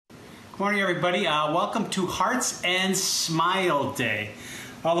Good morning, everybody. Welcome to Hearts and Smile Day.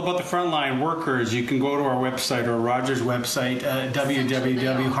 All about the frontline workers. You can go to our website or Roger's website,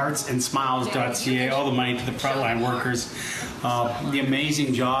 www.heartsandsmiles.ca. All the money to the frontline workers. The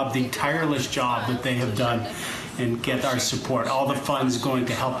amazing job, the tireless job that they have done, and get our support. All the funds going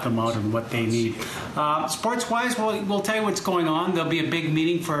to help them out and what they need. Sports-wise, we'll tell you what's going on. There'll be a big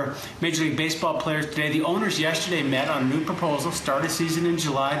meeting for Major League Baseball players today. The owners yesterday met on a new proposal, start a season in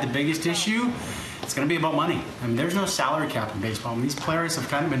July. The biggest issue, it's going to be about money. I mean, there's no salary cap in baseball. And these players have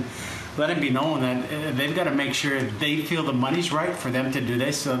kind of been letting it be known that they've got to make sure they feel the money's right for them to do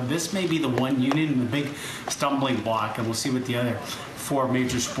this. So this may be the one union and the big stumbling block, and we'll see what the other four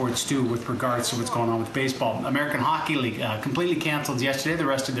major sports do with regards to what's going on with baseball. American Hockey League completely canceled yesterday the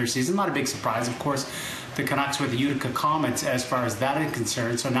rest of their season. Not a big surprise, of course. The Canucks were the Utica Comets as far as that is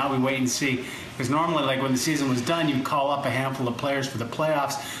concerned. So now we wait and see. Because normally, like when the season was done, you call up a handful of players for the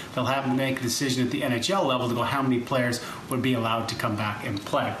playoffs. They'll have to make a decision at the NHL level to go how many players would be allowed to come back and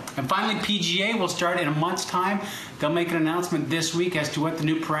play. And finally, PGA will start in a month's time. They'll make an announcement this week as to what the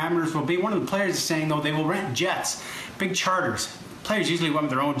new parameters will be. One of the players is saying, though, they will rent jets, big charters. Players usually went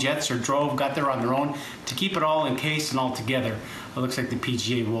with their own jets or got there on their own to keep it all encased and all together. It looks like the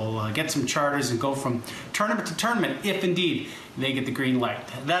PGA will get some charters and go from tournament to tournament if indeed they get the green light.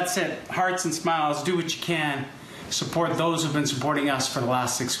 That's it. Hearts and smiles. Do what you can. Support those who've been supporting us for the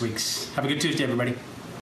last 6 weeks. Have a good Tuesday, everybody.